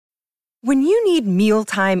When you need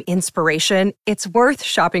mealtime inspiration, it's worth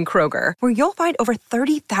shopping Kroger, where you'll find over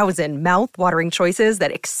 30,000 mouth-watering choices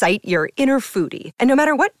that excite your inner foodie. And no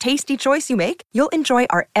matter what tasty choice you make, you'll enjoy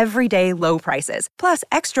our everyday low prices, plus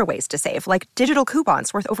extra ways to save, like digital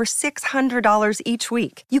coupons worth over $600 each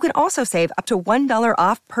week. You can also save up to $1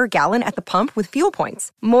 off per gallon at the pump with fuel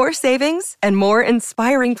points. More savings and more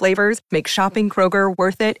inspiring flavors make shopping Kroger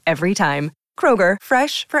worth it every time. Kroger,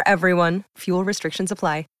 fresh for everyone. Fuel restrictions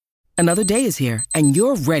apply. Another day is here, and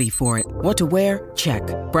you're ready for it. What to wear? Check.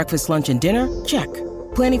 Breakfast, lunch, and dinner? Check.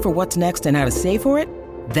 Planning for what's next and how to save for it?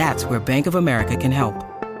 That's where Bank of America can help.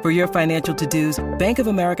 For your financial to-dos, Bank of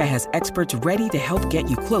America has experts ready to help get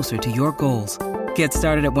you closer to your goals. Get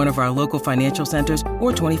started at one of our local financial centers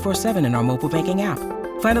or 24/7 in our mobile banking app.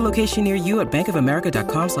 Find a location near you at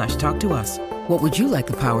bankofamerica.com/talktous. What would you like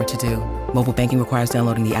the power to do? Mobile banking requires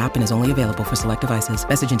downloading the app and is only available for select devices.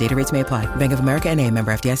 Message and data rates may apply. Bank of America N.A.,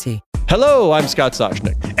 member FDIC. Hello, I'm Scott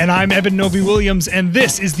Soshnick. And I'm Evan Novi-Williams, and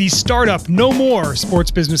this is the Startup No More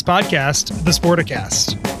Sports Business Podcast, the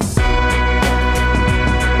Sporticast.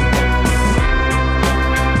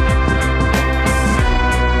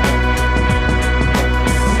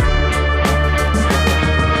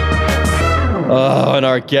 And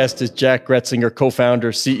our guest is Jack Gretzinger,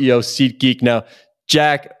 co-founder, CEO, SeatGeek. Now,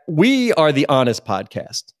 Jack, we are the honest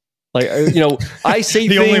podcast. I say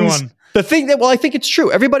the things. Only one. The thing that, I think it's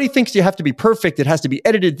true. Everybody thinks you have to be perfect. It has to be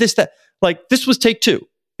edited, this, that. This was take two.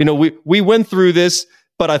 We went through this,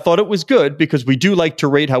 but I thought it was good because we do like to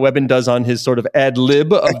rate how Evan does on his sort of ad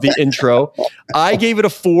lib of the intro. I gave it a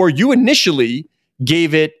 4. You initially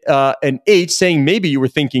gave it an 8, saying maybe you were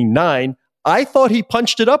thinking 9. I thought he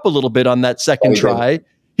punched it up a little bit on that second try.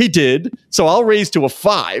 He did. So I'll raise to a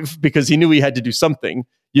 5 because he knew he had to do something.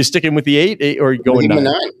 You sticking with the 8 or are you going 9?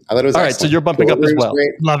 9. I thought it was all right. So you're bumping up as well. Great.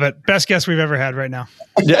 Love it. Best guest we've ever had right now.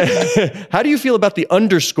 How do you feel about the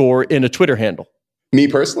underscore in a Twitter handle? Me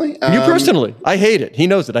personally? You personally. I hate it. He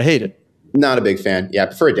knows it. I hate it. Not a big fan. Yeah, I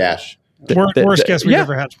prefer a dash. Worst guest we've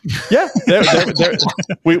ever had. Yeah.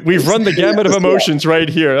 We've run the gamut of emotions right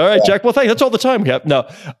here. All right, Jack. Well, thanks. That's all the time we have. No,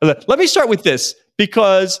 let me start with this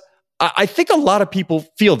because I think a lot of people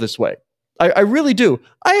feel this way. I really do.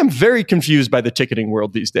 I am very confused by the ticketing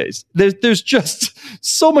world these days. There's just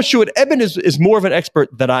so much to it. Evan is more of an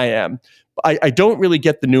expert than I am. I don't really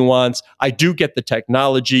get the nuance. I do get the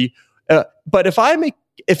technology. But if I'm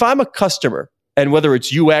a customer, and whether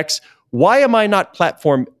it's UX, why am I not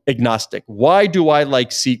platform agnostic? Why do I like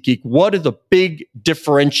SeatGeek? What are the big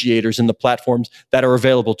differentiators in the platforms that are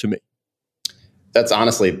available to me? That's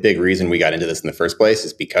honestly a big reason we got into this in the first place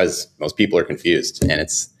is because most people are confused. And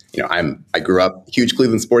it's, I grew up huge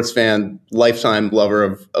Cleveland sports fan, lifetime lover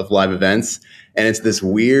of live events. And it's this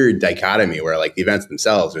weird dichotomy where the events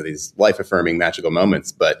themselves are these life-affirming magical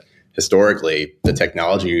moments. But historically, the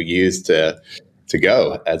technology you use to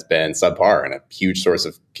go has been subpar and a huge source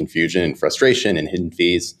of confusion and frustration and hidden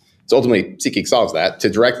fees. So ultimately, SeatGeek solves that. To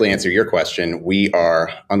directly answer your question, we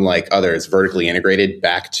are, unlike others, vertically integrated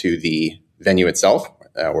back to the venue itself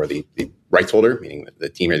or the rights holder, meaning the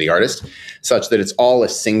team or the artist, such that it's all a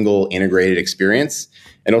single integrated experience.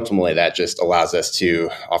 And ultimately, that just allows us to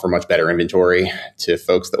offer much better inventory to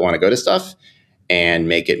folks that want to go to stuff and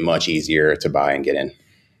make it much easier to buy and get in.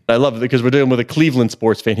 I love it because we're dealing with a Cleveland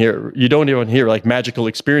sports fan here. You don't even hear magical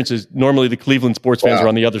experiences. Normally, the Cleveland sports fans are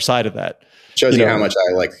on the other side of that. Shows you how much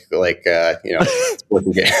I like sports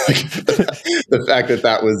and games. The fact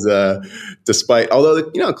that was despite, although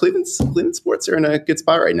Cleveland sports are in a good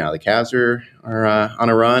spot right now. The Cavs are on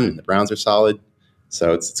a run, and the Browns are solid.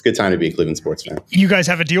 So it's a good time to be a Cleveland sports fan. You guys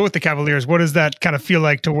have a deal with the Cavaliers. What does that kind of feel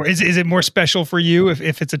like to work? Is it more special for you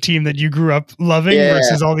if it's a team that you grew up loving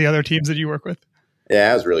versus all the other teams that you work with?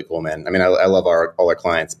 Yeah, it was really cool, man. I mean, I love all our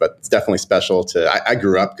clients, but it's definitely special I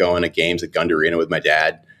grew up going to games at Gund Arena with my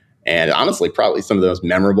dad. And honestly, probably some of the most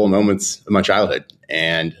memorable moments of my childhood,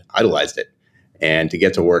 and idolized it. And to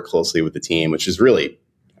get to work closely with the team, which is really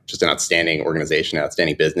just an outstanding organization,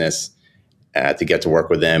 outstanding business, to get to work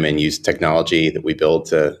with them and use technology that we build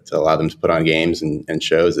to allow them to put on games and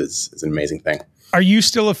shows is an amazing thing. Are you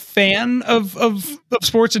still a fan of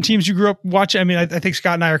sports and teams you grew up watching? I mean, I think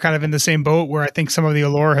Scott and I are kind of in the same boat where I think some of the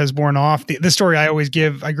allure has worn off. The story I always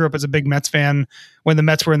give, I grew up as a big Mets fan when the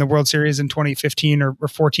Mets were in the World Series in 2015 or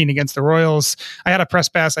 14 against the Royals. I had a press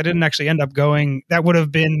pass. I didn't actually end up going. That would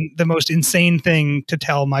have been the most insane thing to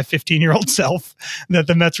tell my 15-year-old self, that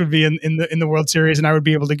the Mets would be in the World Series and I would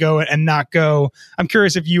be able to go and not go. I'm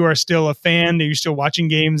curious if you are still a fan. Are you still watching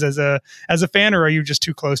games as a fan, or are you just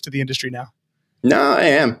too close to the industry now? No, I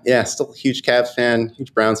am. Yeah, still a huge Cavs fan,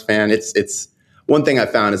 huge Browns fan. It's One thing I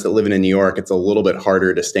found is that living in New York, it's a little bit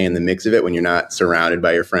harder to stay in the mix of it when you're not surrounded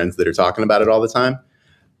by your friends that are talking about it all the time.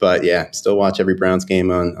 But yeah, still watch every Browns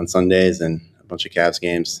game on Sundays and a bunch of Cavs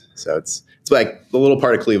games. So it's like the little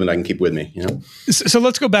part of Cleveland I can keep with me, you know? So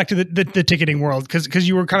let's go back to the ticketing world, because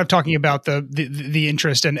you were kind of talking about the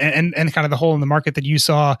interest and kind of the hole in the market that you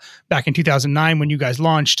saw back in 2009 when you guys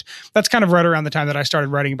launched. That's kind of right around the time that I started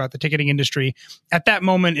writing about the ticketing industry. At that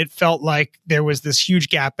moment, it felt like there was this huge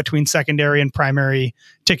gap between secondary and primary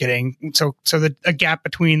ticketing. So a gap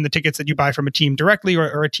between the tickets that you buy from a team directly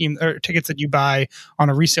or tickets that you buy on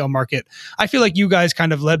a resale market. I feel like you guys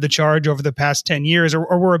kind of led the charge over the past 10 years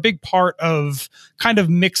or were a big part of kind of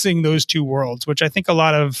mixing those two worlds, which I think a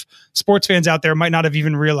lot of sports fans out there might not have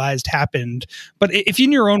even realized happened. But if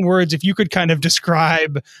in your own words, if you could kind of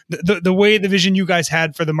describe the way, the vision you guys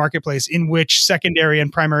had for the marketplace in which secondary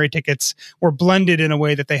and primary tickets were blended in a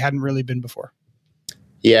way that they hadn't really been before.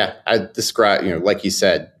 Yeah, I describe, like you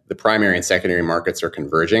said, the primary and secondary markets are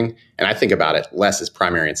converging. And I think about it less as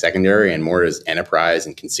primary and secondary and more as enterprise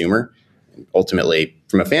and consumer. And ultimately,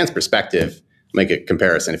 from a fan's perspective, make a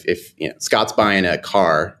comparison. If Scott's buying a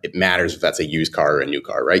car, it matters if that's a used car or a new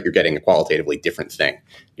car, right? You're getting a qualitatively different thing.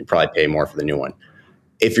 You probably pay more for the new one.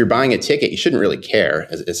 If you're buying a ticket, you shouldn't really care,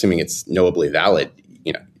 assuming it's knowably valid.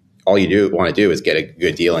 All you want to do is get a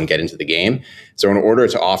good deal and get into the game. So in order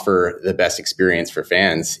to offer the best experience for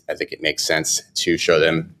fans, I think it makes sense to show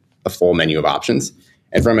them a full menu of options.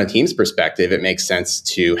 And from a team's perspective, it makes sense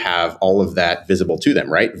to have all of that visible to them,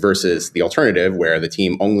 right? Versus the alternative where the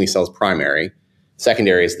team only sells primary.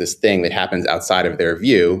 Secondary is this thing that happens outside of their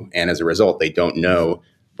view. And as a result, they don't know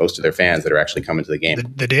most of their fans that are actually coming to the game.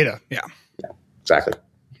 The data, yeah. Exactly.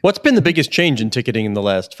 What's been the biggest change in ticketing in the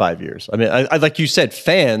last 5 years? I mean, I like you said,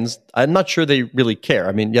 fans, I'm not sure they really care.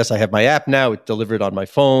 I mean, yes, I have my app now. It's delivered on my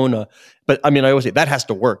phone. But I mean, I always say that has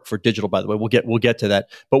to work for digital, by the way. We'll get to that.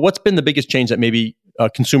 But what's been the biggest change that maybe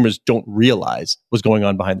consumers don't realize was going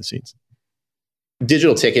on behind the scenes?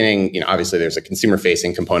 Digital ticketing, obviously there's a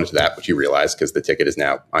consumer-facing component to that, which you realize because the ticket is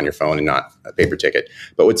now on your phone and not a paper ticket.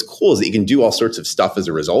 But what's cool is that you can do all sorts of stuff as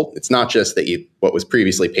a result. It's not just that what was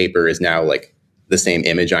previously paper is now like the same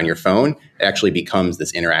image on your phone. It actually becomes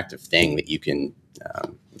this interactive thing that you can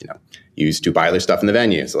use to buy their stuff in the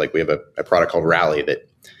venue. So like we have a product called Rally that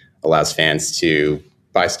allows fans to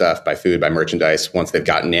buy stuff, buy food, buy merchandise once they've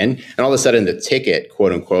gotten in. And all of a sudden the ticket,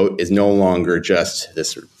 quote unquote, is no longer just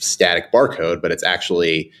this static barcode, but it's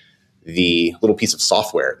actually the little piece of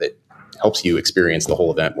software that helps you experience the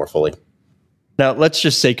whole event more fully. Now, let's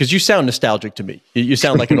just say, because you sound nostalgic to me. You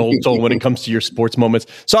sound like an old soul when it comes to your sports moments.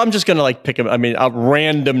 So I'm just going to pick them. I mean,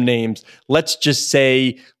 random names. Let's just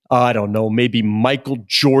say, I don't know, maybe Michael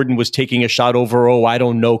Jordan was taking a shot over,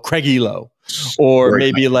 Craig Elo. Or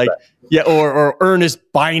maybe or Ernest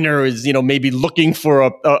Biner is, maybe looking for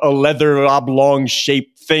a leather oblong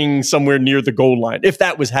shaped thing somewhere near the goal line. If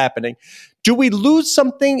that was happening. Do we lose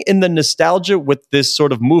something in the nostalgia with this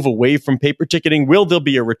sort of move away from paper ticketing? Will there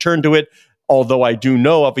be a return to it? Although I do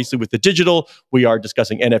know, obviously, with the digital, we are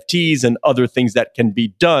discussing NFTs and other things that can be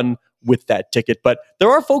done with that ticket. But there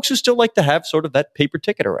are folks who still like to have sort of that paper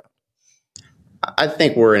ticket around. I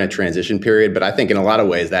think we're in a transition period, but I think in a lot of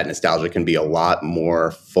ways that nostalgia can be a lot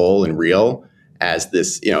more full and real as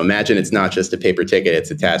this, imagine it's not just a paper ticket,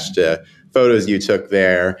 it's attached to photos you took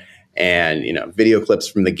there and, video clips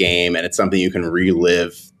from the game. And it's something you can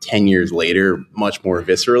relive 10 years later, much more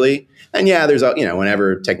viscerally. And yeah, there's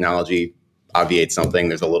whenever technology obviates something,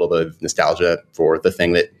 there's a little bit of nostalgia for the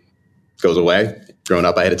thing that goes away. Growing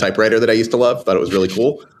up, I had a typewriter that I used to love, thought it was really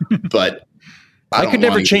cool, but I could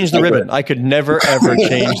never change the ribbon. I could never, ever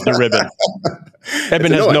change the ribbon.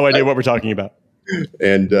 Eben has no idea what we're talking about.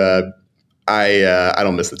 And I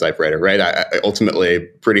don't miss the typewriter, right? I ultimately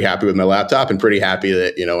pretty happy with my laptop and pretty happy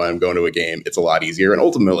that, when I'm going to a game, it's a lot easier. And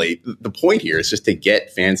ultimately, the point here is just to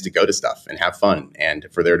get fans to go to stuff and have fun and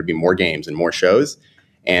for there to be more games and more shows.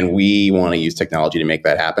 And we want to use technology to make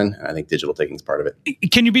that happen. And I think digital ticketing is part of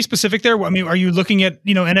it. Can you be specific there? I mean, are you looking at,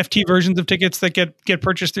 NFT versions of tickets that get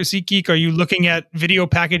purchased through SeatGeek? Are you looking at video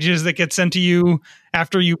packages that get sent to you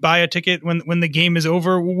after you buy a ticket when the game is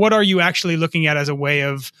over? What are you actually looking at as a way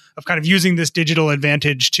of kind of using this digital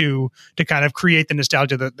advantage to kind of create the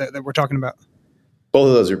nostalgia that we're talking about? Both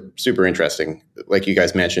of those are super interesting. Like you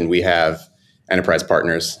guys mentioned, we have enterprise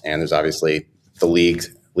partners, and there's obviously the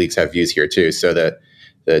leagues. Leagues have views here too. So the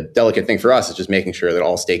delicate thing for us is just making sure that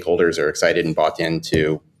all stakeholders are excited and bought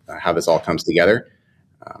into how this all comes together.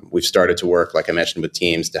 We've started to work, like I mentioned, with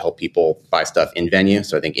teams to help people buy stuff in venue.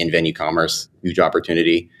 So I think in venue commerce, huge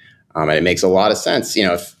opportunity. And it makes a lot of sense.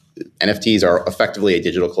 If NFTs are effectively a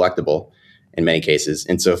digital collectible in many cases,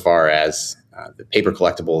 insofar as the paper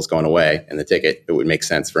collectible is going away and the ticket, it would make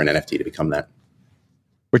sense for an NFT to become that.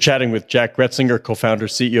 We're chatting with Jack Gretzinger, co-founder,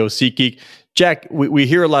 CEO, SeatGeek. Jack, we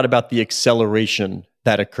hear a lot about the acceleration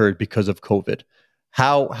that occurred because of COVID.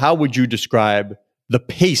 How would you describe the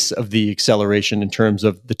pace of the acceleration in terms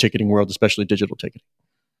of the ticketing world, especially digital ticketing?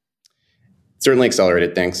 Certainly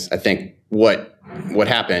accelerated things. I think what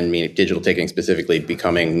happened, I mean, digital ticketing specifically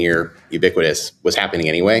becoming near ubiquitous, was happening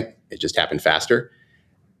anyway. It just happened faster.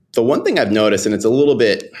 The one thing I've noticed, and it's a little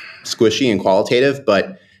bit squishy and qualitative,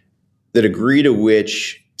 but the degree to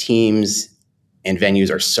which teams and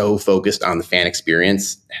venues are so focused on the fan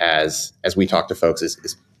experience has, as we talk to folks,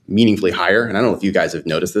 is meaningfully higher. And I don't know if you guys have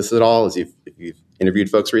noticed this at all as if you've interviewed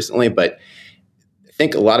folks recently, but I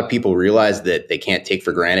think a lot of people realize that they can't take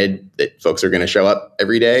for granted that folks are going to show up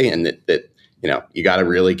every day, and that you got to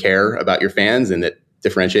really care about your fans, and that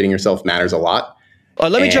differentiating yourself matters a lot.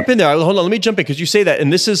 Let me jump in there. Hold on. Let me jump in because you say that.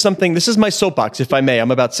 And this is my soapbox, if I may. I'm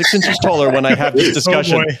about 6 inches taller when I have this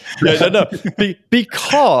discussion.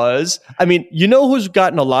 Because, I mean, you know who's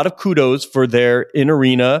gotten a lot of kudos for their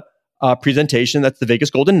in-arena presentation? That's the Vegas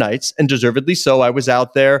Golden Knights, and deservedly so. I was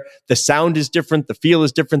out there. The sound is different. The feel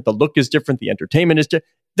is different. The look is different. The entertainment is different.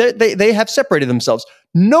 They have separated themselves.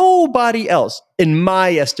 Nobody else, in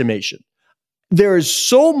my estimation. There is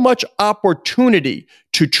so much opportunity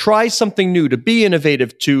to try something new, to be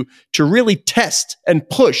innovative, to really test and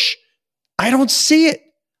push. I don't see it.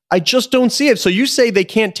 I just don't see it. So you say they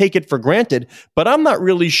can't take it for granted, but I'm not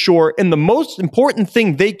really sure. And the most important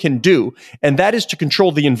thing they can do, and that is to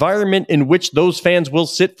control the environment in which those fans will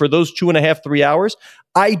sit for those 2.5, 3 hours.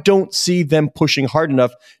 I don't see them pushing hard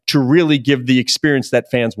enough to really give the experience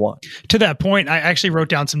that fans want. To that point, I actually wrote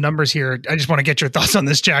down some numbers here. I just want to get your thoughts on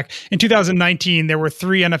this, Jack. In 2019, there were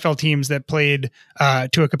 3 NFL teams that played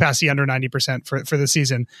to a capacity under 90% for the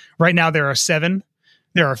season. Right now, there are 7.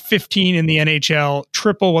 There are 15 in the NHL,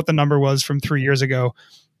 triple what the number was from 3 years ago.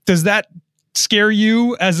 Does that scare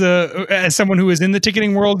you as someone who is in the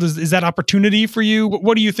ticketing world? Is that opportunity for you?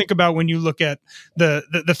 What do you think about when you look at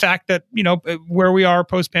the fact that, where we are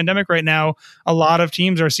post-pandemic right now, a lot of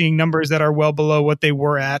teams are seeing numbers that are well below what they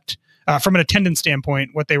were at from an attendance standpoint,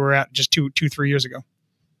 what they were at just 2-3 years ago?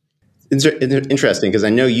 It's interesting because I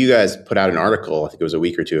know you guys put out an article, I think it was a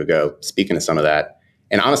week or 2 ago, speaking of some of that.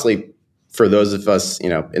 And honestly, for those of us,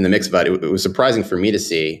 in the mix of it was surprising for me to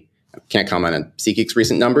see. I can't comment on SeatGeek's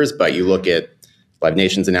recent numbers, but you look at Live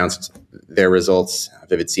Nation's announced their results,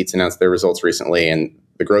 Vivid Seats announced their results recently, and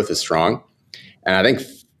the growth is strong. And I think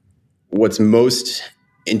we're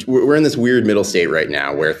in this weird middle state right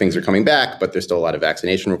now where things are coming back, but there's still a lot of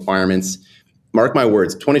vaccination requirements. Mark my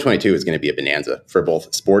words, 2022 is going to be a bonanza for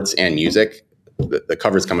both sports and music. The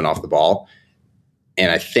cover's coming off the ball. And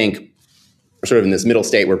I think we're sort of in this middle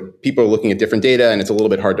state where people are looking at different data and it's a little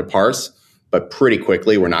bit hard to parse, but pretty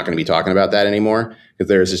quickly we're not going to be talking about that anymore because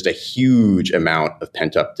there's just a huge amount of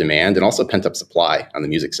pent-up demand and also pent-up supply on the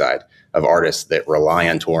music side of artists that rely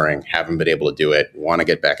on touring, haven't been able to do it, want to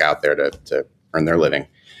get back out there to earn their living.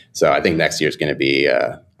 So I think next year is going to be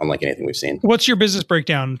unlike anything we've seen. What's your business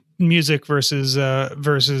breakdown, music versus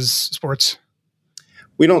sports?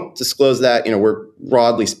 We don't disclose that. We're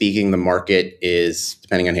broadly speaking, the market is,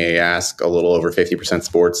 depending on who you ask, a little over 50%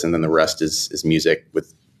 sports, and then the rest is music,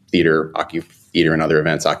 with theater and other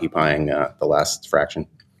events occupying the last fraction.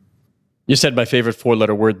 You said my favorite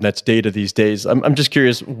 4-letter word, and that's data these days. I'm just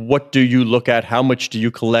curious, what do you look at? How much do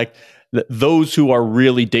you collect? Those who are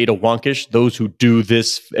really data wonkish, those who do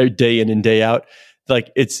this day in and day out,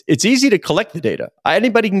 like it's easy to collect the data.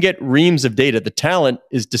 Anybody can get reams of data. The talent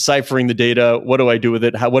is deciphering the data. What do I do with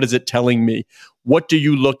it? What is it telling me? What do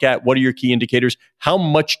you look at? What are your key indicators? How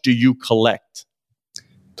much do you collect?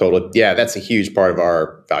 Totally. Yeah, that's a huge part of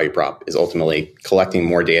our value prop, is ultimately collecting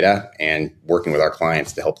more data and working with our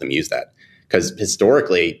clients to help them use that. Because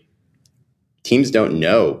historically, teams don't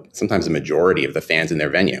know sometimes the majority of the fans in their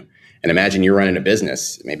venue. And imagine you're running a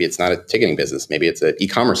business. Maybe it's not a ticketing business. Maybe it's an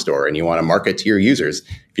e-commerce store and you want to market to your users.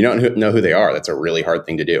 If you don't know who they are, that's a really hard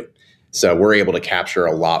thing to do. So we're able to capture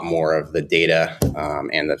a lot more of the data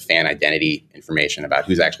and the fan identity information about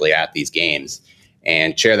who's actually at these games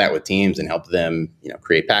and share that with teams and help them,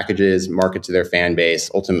 create packages, market to their fan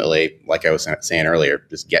base. Ultimately, like I was saying earlier,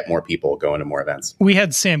 just get more people going to more events. We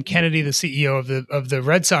had Sam Kennedy, the CEO of the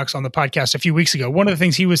Red Sox, on the podcast a few weeks ago. One of the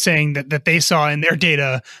things he was saying that they saw in their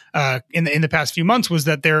data in the past few months was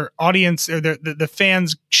that their audience, or the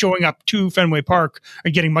fans showing up to Fenway Park,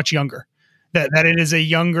 are getting much younger. that it is a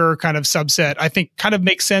younger kind of subset, I think kind of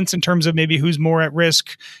makes sense in terms of maybe who's more at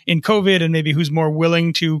risk in COVID and maybe who's more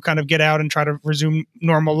willing to kind of get out and try to resume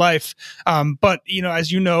normal life. But,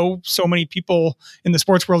 as you know, so many people in the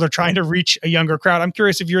sports world are trying to reach a younger crowd. I'm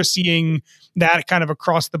curious if you're seeing that kind of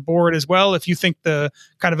across the board as well, if you think the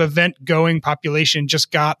kind of event going population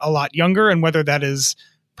just got a lot younger and whether that is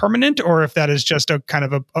permanent or if that is just a kind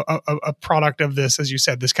of a product of this, as you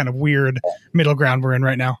said, this kind of weird middle ground we're in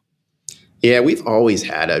right now. Yeah, we've always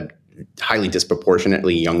had a highly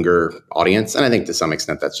disproportionately younger audience. And I think to some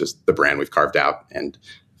extent, that's just the brand we've carved out and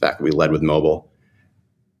the fact that we led with mobile.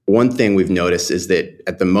 One thing we've noticed is that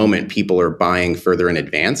at the moment, people are buying further in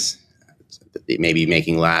advance, maybe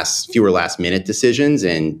making fewer last minute decisions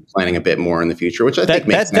and planning a bit more in the future, which I think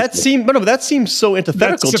makes sense. That seems so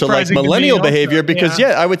antithetical to like millennial behavior because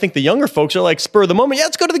I would think the younger folks are like spur of the moment. Yeah,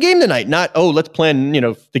 let's go to the game tonight. Not, let's plan,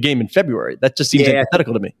 the game in February. That just seems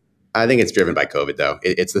antithetical to me. I think it's driven by COVID, though.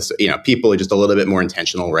 It's this, people are just a little bit more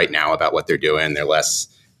intentional right now about what they're doing. They're less,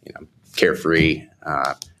 carefree.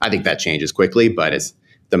 I think that changes quickly, but it's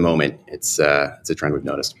the moment. It's a trend we've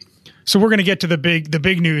noticed. So we're going to get to the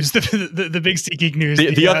big news, the big SeatGeek news.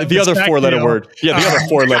 The other four-letter word. Yeah, the other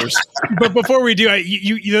four letters. But before we do,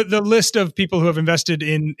 the list of people who have invested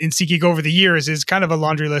in SeatGeek over the years is kind of a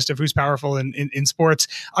laundry list of who's powerful in sports.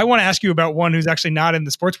 I want to ask you about one who's actually not in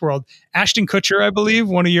the sports world. Ashton Kutcher, I believe,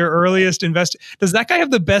 one of your earliest investors. Does that guy have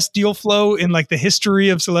the best deal flow in like the history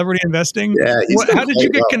of celebrity investing? Yeah. How did you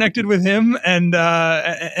get connected with him? And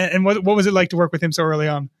what was it like to work with him so early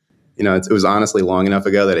on? It was honestly long enough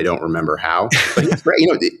ago that I don't remember how. But he's great.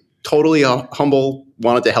 Totally humble,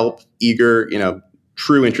 wanted to help, eager.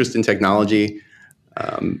 True interest in technology,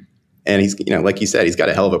 and he's like you said, he's got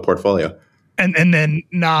a hell of a portfolio. And then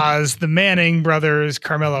Nas, the Manning brothers,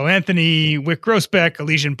 Carmelo Anthony, Wyc Grousbeck,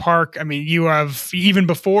 Elysian Park. I mean, you have, even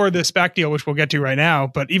before the SPAC deal, which we'll get to right now,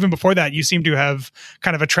 but even before that, you seem to have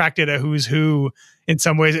kind of attracted a who's who in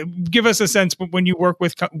some ways. Give us a sense when you work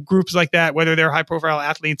with groups like that, whether they're high-profile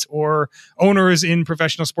athletes or owners in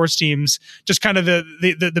professional sports teams, just kind of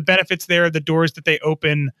the benefits there, the doors that they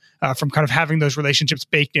open from kind of having those relationships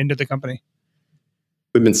baked into the company.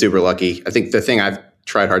 We've been super lucky. I think the thing I've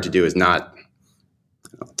tried hard to do is not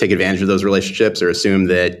take advantage of those relationships or assume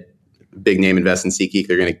that big name invest in SeatGeek,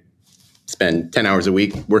 they're going to spend 10 hours a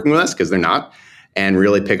week working with us, because they're not, and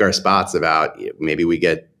really pick our spots about maybe we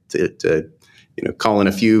get to call in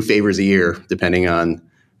a few favors a year, depending on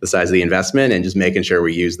the size of the investment, and just making sure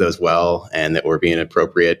we use those well and that we're being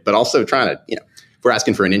appropriate, but also trying to, if we're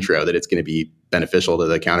asking for an intro, that it's going to be beneficial to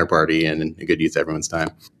the counterparty and a good use of everyone's time.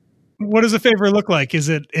 What does a favor look like? Is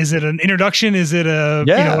it an introduction? Is it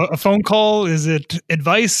a phone call? Is it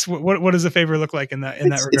advice? What does a favor look like in that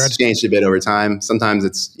regard? It's changed a bit over time. Sometimes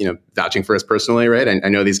it's vouching for us personally, right? I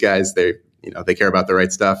know these guys, they care about the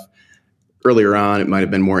right stuff. Earlier on, it might have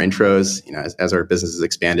been more intros. As our business has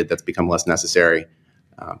expanded, that's become less necessary.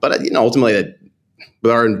 But ultimately,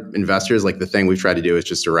 with our investors, like the thing we've tried to do is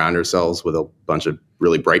just surround ourselves with a bunch of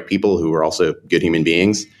really bright people who are also good human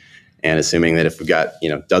beings. And assuming that if we've got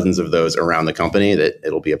dozens of those around the company, that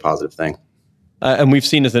it'll be a positive thing. And we've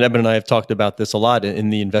seen, as Eben and I have talked about this a lot in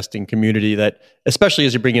the investing community, that especially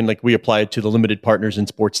as you bring in, like we apply it to the limited partners in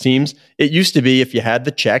sports teams. It used to be if you had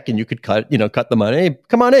the check and you could cut the money, hey,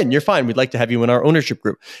 come on in, you're fine. We'd like to have you in our ownership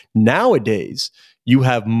group. Nowadays, you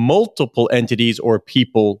have multiple entities or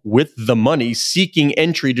people with the money seeking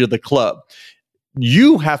entry to the club.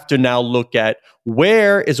 You have to now look at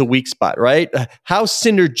where is a weak spot, right? How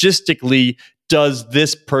synergistically does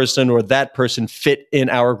this person or that person fit in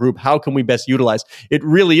our group? How can we best utilize? It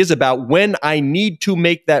really is about when I need to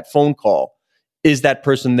make that phone call, is that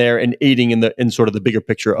person there and aiding in sort of the bigger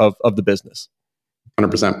picture of the business?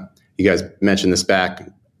 100%. You guys mentioned the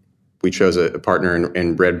SPAC. We chose a partner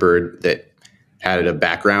in Redbird that had a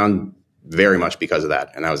background very much because of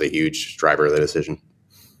that. And that was a huge driver of the decision.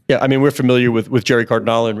 Yeah, I mean, we're familiar with Jerry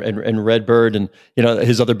Cardinal and Redbird, and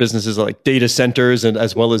his other businesses like data centers, and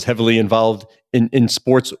as well as heavily involved in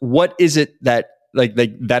sports. What is it that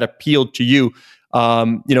that appealed to you?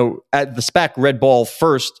 At the SPAC, Red Ball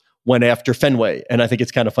first went after Fenway, and I think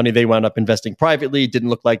it's kind of funny they wound up investing privately. It didn't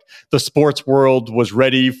look like the sports world was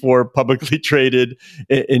ready for publicly traded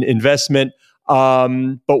investment.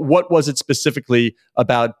 But what was it specifically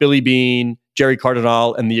about Billy Beane, Jerry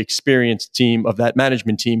Cardinal, and the experienced team of that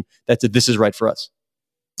management team that said, this is right for us?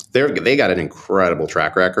 They got an incredible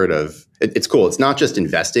track record of, it's cool. It's not just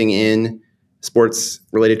investing in sports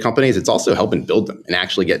related companies. It's also helping build them and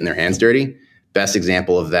actually getting their hands dirty. Best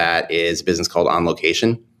example of that is a business called On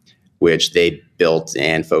Location. which they built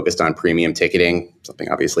and focused on premium ticketing, something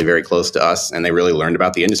obviously very close to us. And they really learned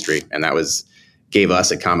about the industry. And that gave us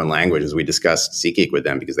a common language as we discussed SeatGeek with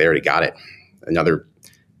them, because they already got it. Another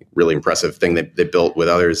really impressive thing that they built with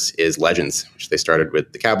others is Legends, which they started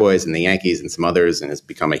with the Cowboys and the Yankees and some others, and has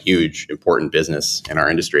become a huge, important business in our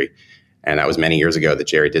industry. And that was many years ago that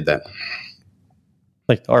Jerry did that.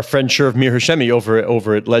 Like our friend Sheriff Mir Hashemi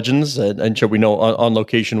over at Legends, and sure we know on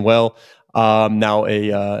location well. Now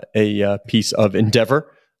a piece of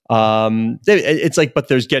Endeavor. It's like, but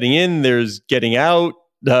there's getting in, there's getting out.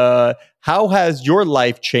 How has your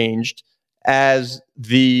life changed as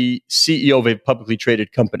the CEO of a publicly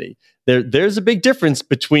traded company? There's a big difference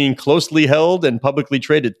between closely held and publicly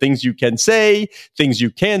traded. Things you can say, things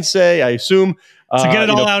you can't say, I assume. So get it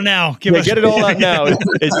all out now. Get it all out now.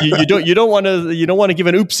 You don't want to give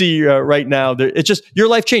an oopsie right now. It's just your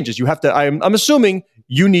life changes. You have to. I'm assuming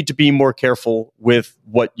you need to be more careful with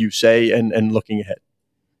what you say and looking ahead.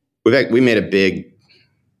 We made a big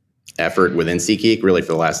effort within SeatGeek really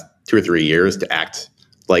for the last 2 or 3 years to act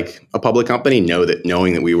like a public company,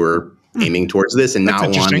 knowing that we were aiming towards this and not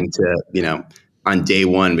wanting to, on day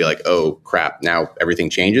one be like, oh crap, now everything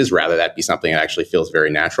changes, rather that be something that actually feels very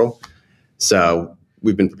natural. So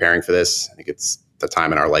we've been preparing for this. I think it's the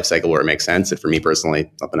time in our life cycle where it makes sense. And for me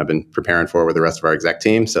personally, something I've been preparing for with the rest of our exec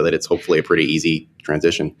team, so that it's hopefully a pretty easy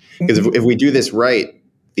transition. Because if we do this right,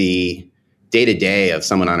 the day-to-day of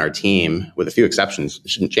someone on our team, with a few exceptions,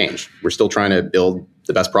 shouldn't change. We're still trying to build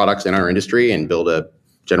the best products in our industry and build a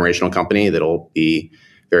generational company that'll be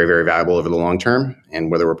very, very valuable over the long term. And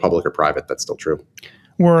whether we're public or private, that's still true.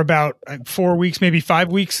 We're about 4 weeks, maybe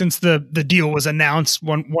 5 weeks since the deal was announced.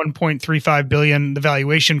 $1.35 billion, the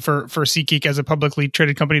valuation for SeatGeek as a publicly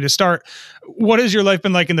traded company to start. What has your life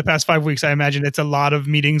been like in the past 5 weeks? I imagine it's a lot of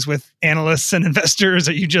meetings with analysts and investors.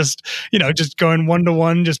 Are you just going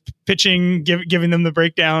one-to-one, just pitching, giving them the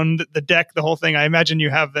breakdown, the deck, the whole thing? I imagine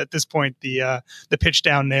you have at this point the pitch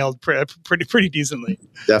down nailed pretty decently.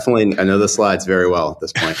 Definitely, I know the slides very well at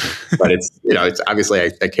this point, but it's obviously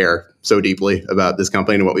I care so deeply about this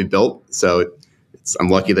company and what we built. So I'm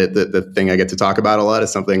lucky that the thing I get to talk about a lot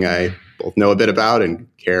is something I both know a bit about and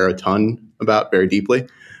care a ton about very deeply.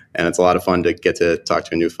 And it's a lot of fun to get to talk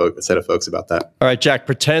to a set of folks about that. All right, Jack,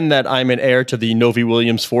 pretend that I'm an heir to the Novi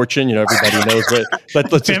Williams fortune. Everybody knows that.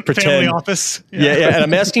 Let's just pretend. Family office. Yeah. And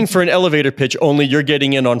I'm asking for an elevator pitch, only you're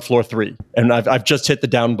getting in on floor 3. And I've just hit the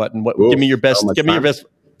down button. Give me your best. Give me your best.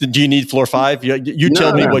 Do you need floor 5? You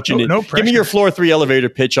tell me what you need. No pressure. Give me your floor 3 elevator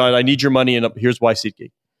pitch on, I need your money, and here's why SeatGeek.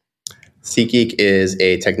 SeatGeek is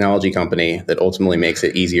a technology company that ultimately makes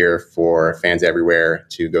it easier for fans everywhere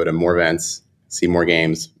to go to more events, see more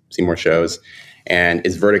games, see more shows, and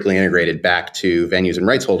is vertically integrated back to venues and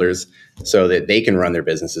rights holders so that they can run their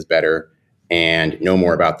businesses better and know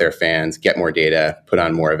more about their fans, get more data, put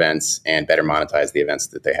on more events, and better monetize the events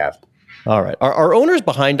that they have. All right. Are owners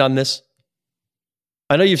behind on this?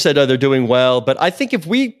 I know you've said they're doing well, but I think if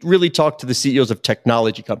we really talk to the CEOs of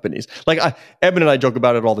technology companies, like Eben and I joke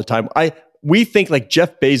about it all the time. We think like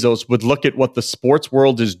Jeff Bezos would look at what the sports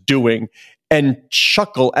world is doing and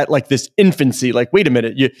chuckle at like this infancy. Like, wait a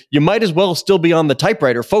minute, you might as well still be on the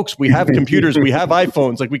typewriter, folks. We have computers, we have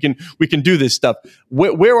iPhones. Like we can do this stuff.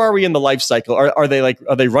 Where are we in the life cycle? Are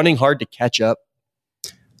they running hard to catch up?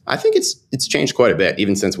 I think it's changed quite a bit,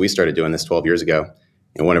 even since we started doing this 12 years ago.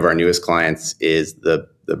 And one of our newest clients is the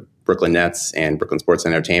Brooklyn Nets and Brooklyn Sports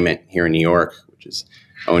and Entertainment here in New York, which is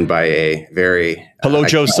owned by a very... Hello,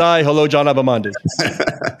 Joe Tsai. Hello, John Abamandi.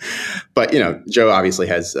 But, Joe obviously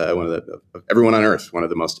has everyone on earth, one of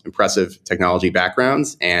the most impressive technology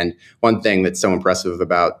backgrounds. And one thing that's so impressive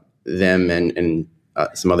about them and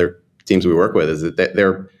some other teams we work with is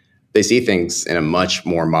that they see things in a much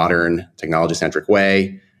more modern, technology-centric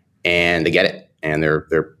way, and they get it. And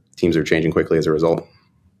their teams are changing quickly as a result.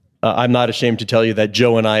 I'm not ashamed to tell you that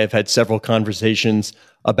Joe and I have had several conversations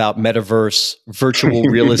about metaverse, virtual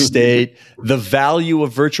real estate, the value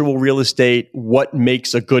of virtual real estate, what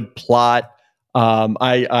makes a good plot.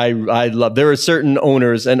 I love, there are certain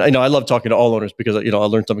owners, and I love talking to all owners because, I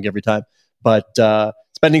learn something every time, but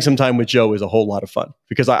spending some time with Joe is a whole lot of fun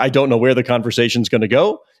because I don't know where the conversation's going to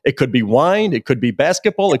go. It could be wine, it could be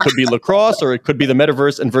basketball, it could be lacrosse, or it could be the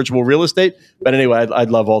metaverse and virtual real estate. But anyway,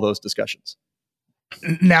 I'd love all those discussions.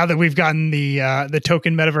 Now that we've gotten the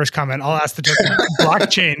token metaverse comment, I'll ask the token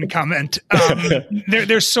blockchain comment.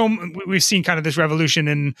 There's we've seen kind of this revolution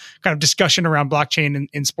in kind of discussion around blockchain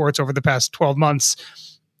in sports over the past 12 months.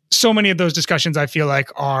 so many of those discussions I feel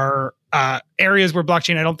like are areas where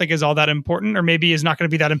blockchain I don't think is all that important, or maybe is not going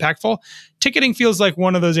to be that impactful. Ticketing feels like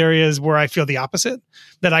one of those areas where I feel the opposite,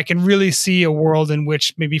 that I can really see a world in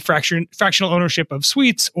which maybe fractional ownership of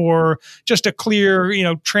suites, or just a clear,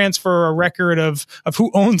 transfer, a record of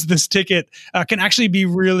who owns this ticket can actually be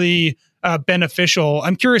really beneficial.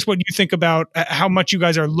 I'm curious what you think about how much you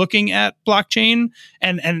guys are looking at blockchain,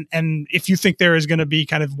 and if you think there is going to be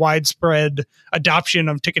kind of widespread adoption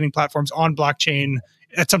of ticketing platforms on blockchain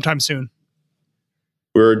at some time soon.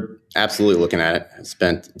 We're absolutely looking at it. I've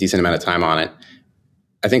spent a decent amount of time on it.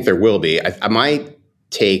 I think there will be. My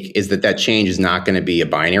take is that change is not going to be a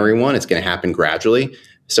binary one. It's going to happen gradually.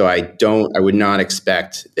 So I would not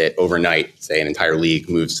expect that overnight, say, an entire league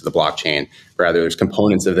moves to the blockchain. Rather, there's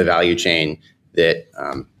components of the value chain that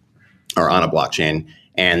are on a blockchain,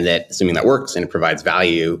 and that, assuming that works and it provides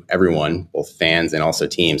value, everyone, both fans and also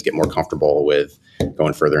teams, get more comfortable with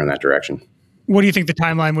going further in that direction. What do you think the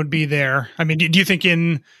timeline would be there? I mean, do you think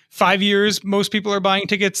in 5 years, most people are buying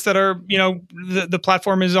tickets that are, the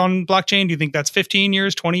platform is on blockchain? Do you think that's 15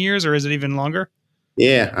 years, 20 years, or is it even longer?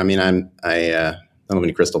 Yeah. I mean, I don't have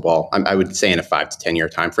any crystal ball. I would say in a 5 to 10 year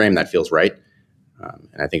time frame, that feels right.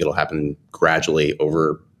 And I think it'll happen gradually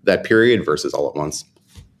over that period versus all at once.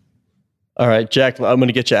 All right, Jack, I'm going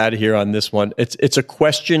to get you out of here on this one. It's a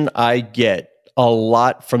question I get a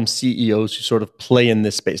lot from CEOs who sort of play in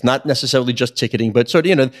this space, not necessarily just ticketing, but sort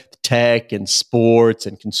of, tech and sports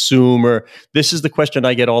and consumer. This is the question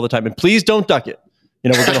I get all the time. And please don't duck it.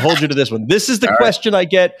 We're going to hold you to this one. This is the question I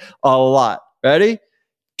get a lot. Ready?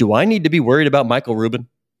 Do I need to be worried about Michael Rubin?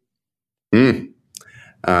 I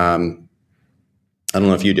don't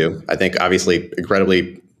know if you do. I think obviously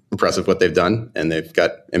incredibly impressive what they've done, and they've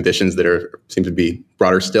got ambitions that seem to be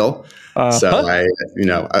broader still. So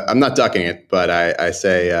I'm not ducking it, but I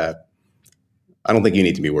say I don't think you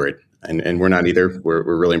need to be worried, and we're not either.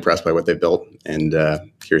 We're really impressed by what they've built, and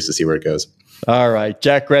curious to see where it goes. All right,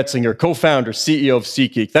 Jack Gretzinger, co-founder, CEO of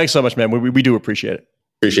SeatGeek. Thanks so much, man. We do appreciate it.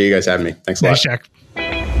 Appreciate you guys having me. Thanks a lot. Thanks, Jack.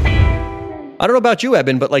 I don't know about you,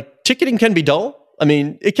 Eben, but ticketing can be dull. I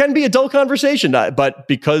mean, it can be a dull conversation, but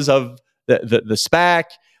because of the SPAC,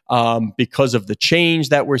 because of the change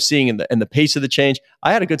that we're seeing and the pace of the change,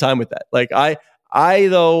 I had a good time with that.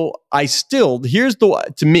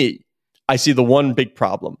 To me, I see the one big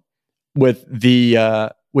problem with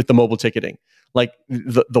the mobile ticketing,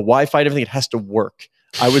 the Wi-Fi and everything. It has to work.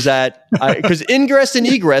 I was because ingress and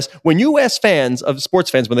egress. When you ask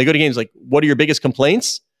sports fans when they go to games, what are your biggest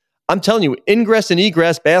complaints? I'm telling you, ingress and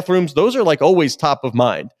egress, bathrooms, those are always top of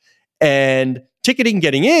mind. And ticketing,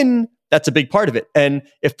 getting in, that's a big part of it. And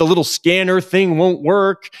if the little scanner thing won't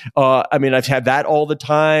work, I've had that all the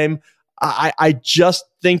time. I just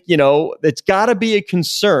think, it's got to be a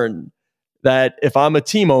concern that if I'm a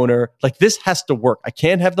team owner, this has to work. I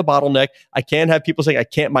can't have the bottleneck. I can't have people saying,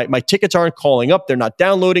 my tickets aren't calling up. They're not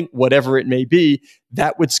downloading, whatever it may be.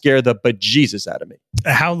 That would scare the bejesus out of me.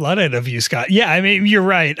 How Luddite of you, Scott. Yeah, you're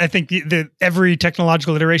right. I think every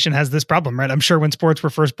technological iteration has this problem, right? I'm sure when sports were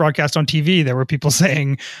first broadcast on TV, there were people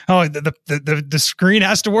saying, "Oh, the screen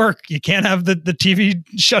has to work. You can't have the TV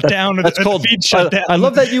shut down or the feed shut down." I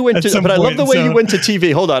love that you went to, but I love the way you went to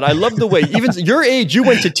TV. Hold on, I love the way even your age you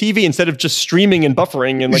went to TV instead of just streaming and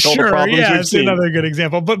buffering and all the problems we've seen. Another good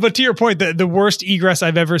example. But to your point, the worst egress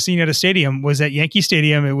I've ever seen at a stadium was at Yankee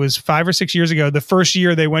Stadium. It was 5 or 6 years ago. The first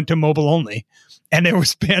year they went to mobile only, and there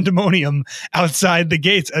was pandemonium outside the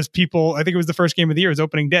gates as people, I think it was the first game of the year, it was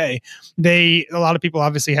opening day. A lot of people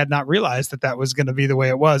obviously had not realized that was going to be the way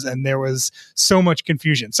it was, and there was so much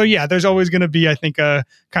confusion. So yeah, there's always going to be, I think, a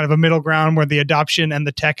kind of a middle ground where the adoption and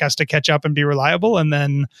the tech has to catch up and be reliable, and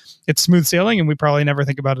then it's smooth sailing, and we probably never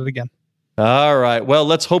think about it again. All right. Well,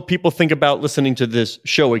 let's hope people think about listening to this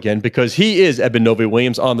show again, because he is Eben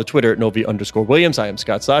Novy-Williams on the Twitter at Novy_Williams. I am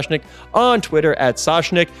Scott Soshnick on Twitter at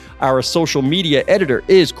Soshnick. Our social media editor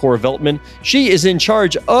is Cora Veltman. She is in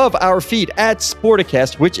charge of our feed at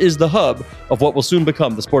Sporticast, which is the hub of what will soon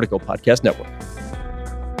become the Sportico Podcast Network.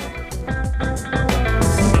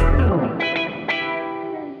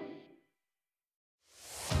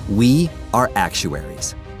 We are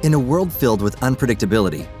actuaries. In a world filled with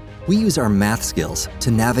unpredictability, we use our math skills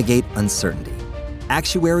to navigate uncertainty.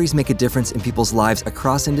 Actuaries make a difference in people's lives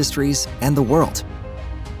across industries and the world.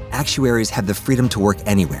 Actuaries have the freedom to work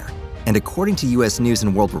anywhere, and according to U.S. News &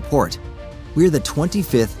 World Report, we're the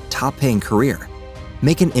 25th top-paying career.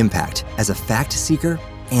 Make an impact as a fact seeker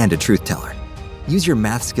and a truth teller. Use your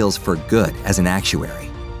math skills for good as an actuary.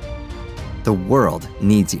 The world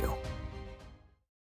needs you.